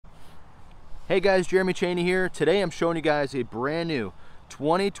Hey guys, Jeremy Cheney here. Today I'm showing you guys a brand new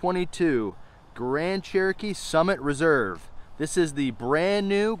 2022 Grand Cherokee Summit Reserve. This is the brand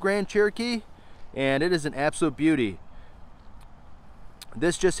new Grand Cherokee and it is an absolute beauty.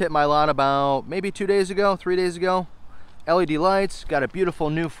 This just hit my lot about maybe 2 days ago, 3 days ago. LED lights, got a beautiful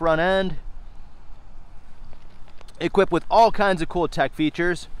new front end. Equipped with all kinds of cool tech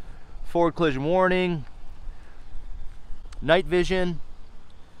features. Forward collision warning, night vision,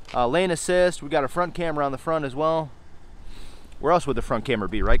 lane assist. We got a front camera on the front as well. Where else would the front camera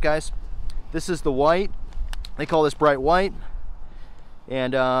be, right guys? This is the white. They call this bright white.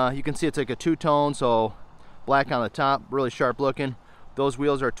 And you can see it's like a two-tone, so black on the top, really sharp looking. Those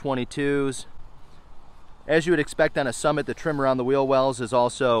wheels are 22s. As you would expect on a Summit, the trim around the wheel wells is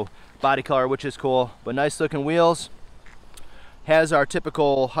also body color, which is cool. But nice looking wheels. Has our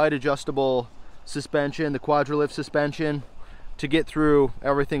typical height adjustable suspension, the quadrilift suspension, to get through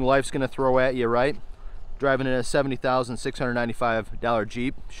everything life's gonna throw at you, right? Driving in a $70,695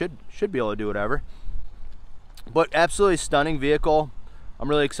 Jeep, should be able to do whatever. But absolutely stunning vehicle. I'm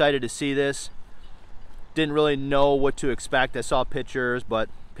really excited to see this. Didn't really know what to expect. I saw pictures, but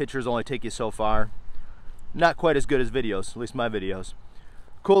pictures only take you so far. Not quite as good as videos, at least my videos.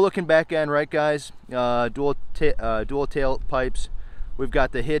 Cool looking back end, right guys? Dual tail pipes. We've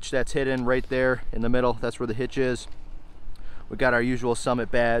got the hitch that's hidden right there in the middle. That's where the hitch is. We got our usual Summit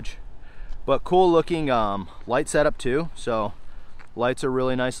badge. But cool looking light setup too. So lights are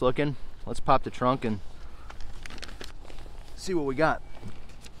really nice looking. Let's pop the trunk and see what we got.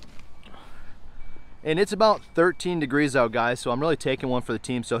 And it's about 13 degrees out, guys, so I'm really taking one for the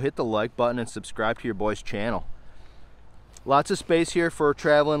team. So hit the like button and subscribe to your boy's channel. Lots of space here for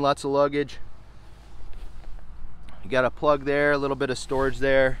traveling, lots of luggage. You got a plug there, a little bit of storage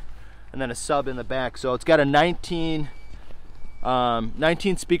there, and then a sub in the back. So it's got a 19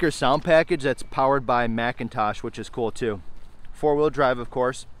 speaker sound package that's powered by McIntosh, which is cool too. 4-wheel drive, of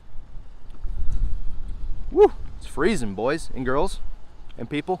course. Woo! It's freezing, boys and girls and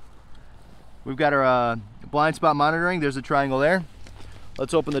people. We've got our blind spot monitoring. There's a triangle there.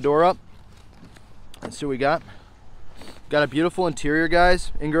 Let's open the door up and see what we got. Got a beautiful interior,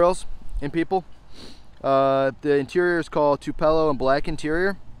 guys and girls and people. The interior is called Tupelo and black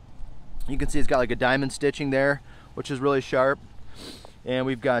interior. You can see it's got like a diamond stitching there, which is really sharp. And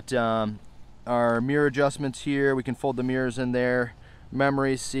we've got our mirror adjustments here. We can fold the mirrors in there.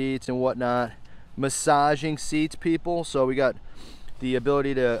 Memory seats and whatnot. Massaging seats, people. So we got the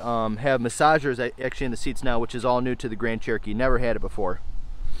ability to have massagers actually in the seats now, which is all new to the Grand Cherokee. Never had it before.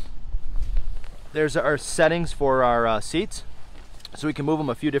 There's our settings for our seats. So we can move them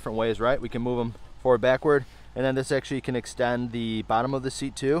a few different ways, right? We can move them forward, backward, and then this actually can extend the bottom of the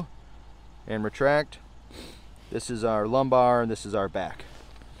seat too and retract. This is our lumbar and this is our back.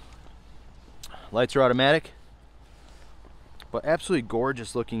 Lights are automatic, but absolutely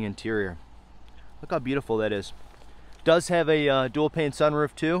gorgeous looking interior. Look how beautiful that is. Does have a dual pane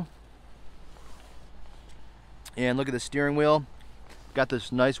sunroof too. And look at the steering wheel. Got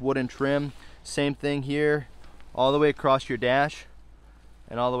this nice wooden trim. Same thing here, all the way across your dash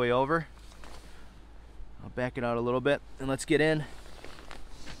and all the way over. I'll back it out a little bit and let's get in.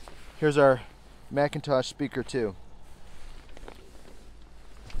 Here's our McIntosh speaker too.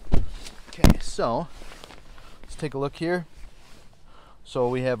 Okay, so let's take a look here. So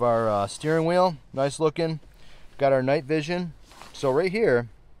we have our steering wheel, nice looking. Got our night vision. So right here,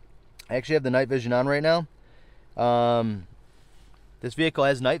 I actually have the night vision on right now. This vehicle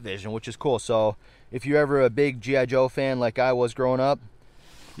has night vision, which is cool. So if you're ever a big G.I. Joe fan like I was growing up,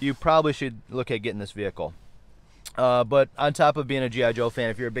 you probably should look at getting this vehicle. But on top of being a G.I. Joe fan,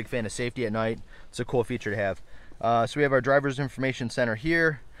 if you're a big fan of safety at night, it's a cool feature to have. So we have our driver's information center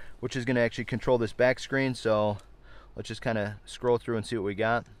here, which is going to actually control this back screen. So let's just kind of scroll through and see what we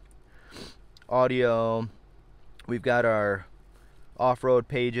got. Audio. We've got our off-road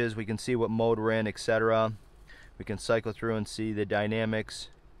pages. We can see what mode we're in, etc. We can cycle through and see the dynamics.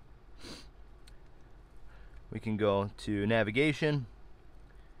 We can go to navigation.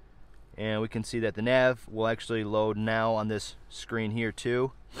 And we can see that the nav will actually load now on this screen here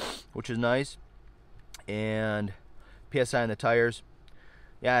too, which is nice. And PSI on the tires.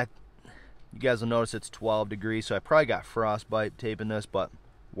 Yeah, you guys will notice it's 12 degrees, so I probably got frostbite taping this, but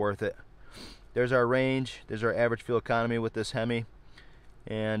worth it. There's our range. There's our average fuel economy with this Hemi.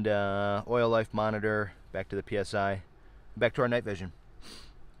 And oil life monitor, back to the PSI, back to our night vision.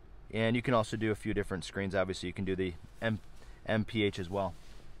 And you can also do a few different screens. Obviously, you can do the MPH as well.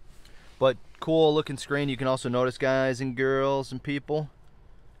 But cool looking screen. You can also notice, guys and girls and people,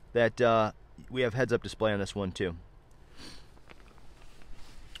 that we have heads-up display on this one too.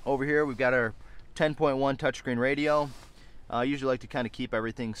 Over here we've got our 10.1 touchscreen radio. I usually like to kind of keep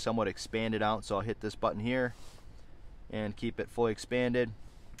everything somewhat expanded out, so I'll hit this button here and keep it fully expanded.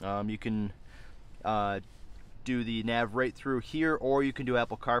 You can do the nav right through here, or you can do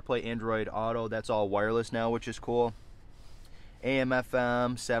Apple CarPlay, Android Auto. That's all wireless now, which is cool. AM,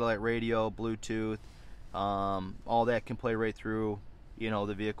 FM, satellite radio, Bluetooth, all that can play right through, you know,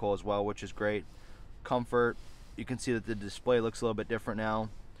 the vehicle as well, which is great. Comfort, you can see that the display looks a little bit different now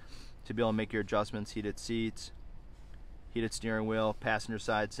to be able to make your adjustments. Heated seats, heated steering wheel, passenger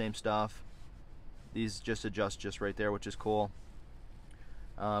side, same stuff. These just adjust just right there, which is cool.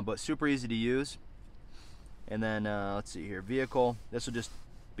 But super easy to use. And then let's see here, vehicle. This will just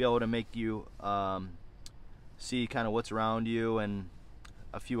be able to make you see kind of what's around you and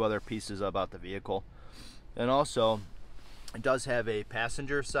a few other pieces about the vehicle. And also, it does have a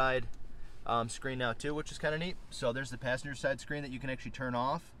passenger side screen now too, which is kind of neat. So there's the passenger side screen that you can actually turn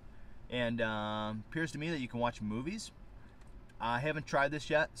off, and appears to me that you can watch movies. I haven't tried this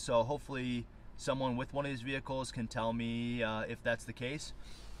yet, so hopefully someone with one of these vehicles can tell me if that's the case.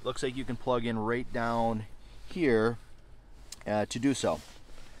 Looks like you can plug in right down here to do so.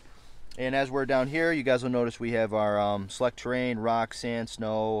 And as we're down here, you guys will notice we have our select terrain, rock, sand,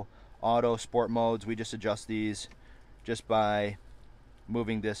 snow, auto, sport modes. We just adjust these just by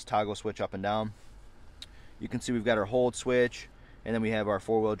moving this toggle switch up and down. You can see we've got our hold switch, and then we have our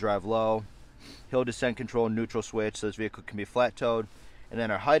four-wheel drive low, hill descent control, neutral switch, so this vehicle can be flat-towed, and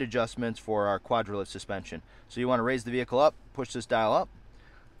then our height adjustments for our quadrilift suspension. So you want to raise the vehicle up, push this dial up,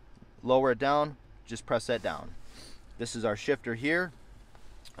 lower it down, just press that down. This is our shifter here,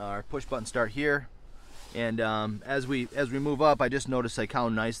 our push button start here, and as we move up, I just noticed like how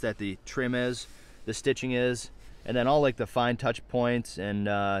nice that the trim is, the stitching is, and then all like the fine touch points and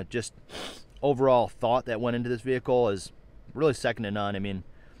just overall thought that went into this vehicle is really second to none. I mean,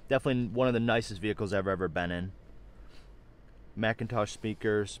 definitely one of the nicest vehicles I've ever been in. McIntosh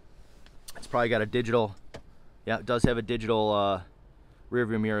speakers. It's probably got a digital, yeah, it does have a digital rear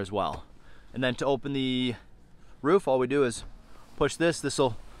view mirror as well. And then to open the roof, all we do is push this. This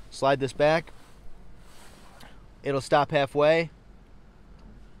will slide this back. It'll stop halfway,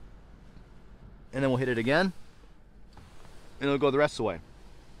 and then we'll hit it again, and it'll go the rest of the way.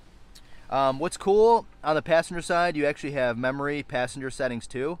 What's cool on the passenger side, you actually have memory passenger settings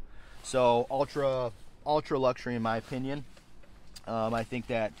too. So ultra luxury in my opinion. I think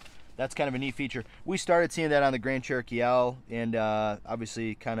that's kind of a neat feature. We started seeing that on the Grand Cherokee L, and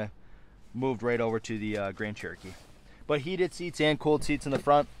obviously kind of moved right over to the Grand Cherokee. But heated seats and cooled seats in the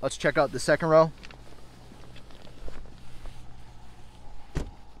front. Let's check out the second row.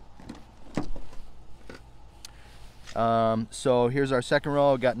 So here's our second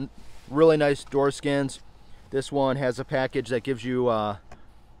row. Got really nice door skins. This one has a package that gives you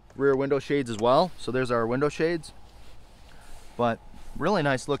rear window shades as well. So there's our window shades. But really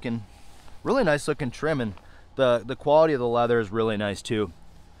nice looking trim, and the quality of the leather is really nice too.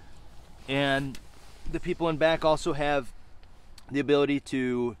 And the people in back also have the ability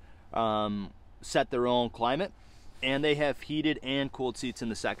to set their own climate, and they have heated and cooled seats in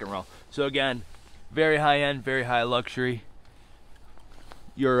the second row. So again, very high end, very high luxury.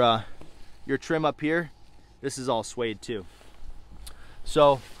 Your trim up here, this is all suede too.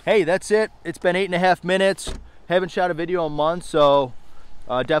 So hey, that's it. It's been 8.5 minutes. Haven't shot a video in months, so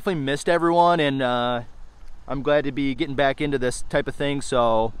definitely missed everyone, and I'm glad to be getting back into this type of thing.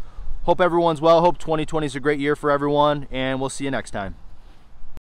 So hope everyone's well. Hope 2020 is a great year for everyone, and we'll see you next time.